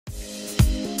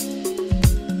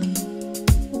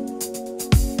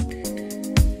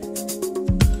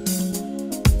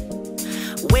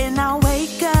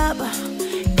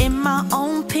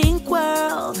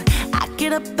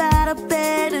get up out of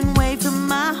bed and wave to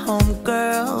my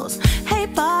homegirls. Hey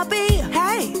Bobby,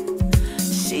 hey,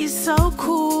 she's so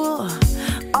cool,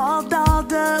 all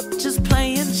dolled up, just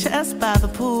playing chess by the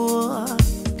pool.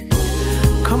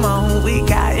 Come on, we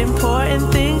got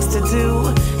important things to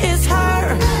do. It's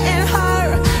her and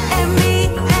her and me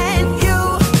and you.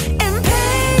 And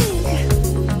pink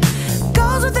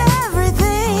goes with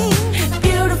everything.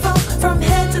 Beautiful from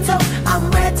head to toe, I'm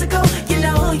ready to go.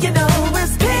 You know,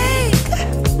 it's pink,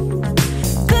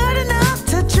 good enough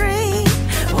to dream.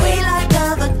 We like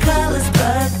other colors,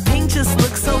 but pink just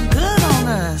looks so good on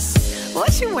us.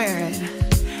 What you wearing?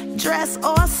 Dress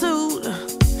or suit?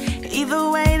 Either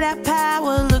way, that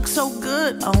power looks so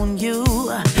good on you.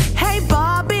 Hey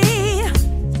Bobby,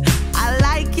 I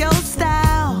like your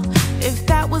style. If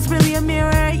that was really a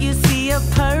mirror, you see a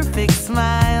perfect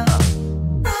smile.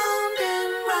 Round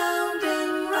and round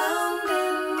and round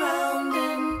and round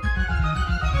and...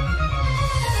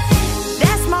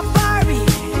 That's my Barbie.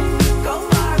 Go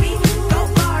Barbie, go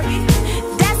Barbie.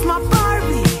 That's my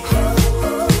Barbie.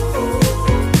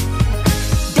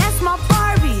 That's my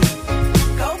Barbie.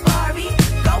 Go Barbie,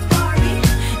 go Barbie.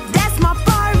 That's my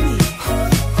Barbie.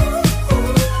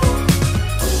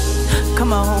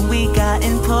 Come on, we got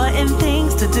important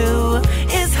things to do.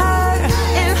 It's her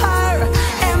and her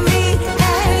and me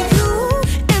and you.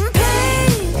 And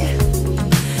pink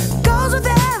goes with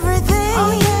everything.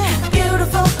 Oh yeah,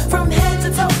 beautiful from head to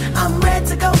toe, I'm ready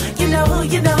to go. You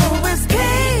know, it's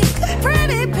pink,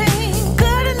 pretty pink,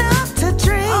 good enough to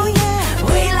dream. Oh yeah,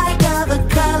 we like other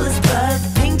colors, but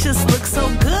pink just looks so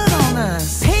good on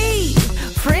us. P,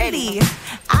 pretty,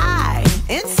 I,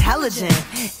 intelligent,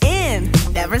 N,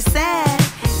 never sad.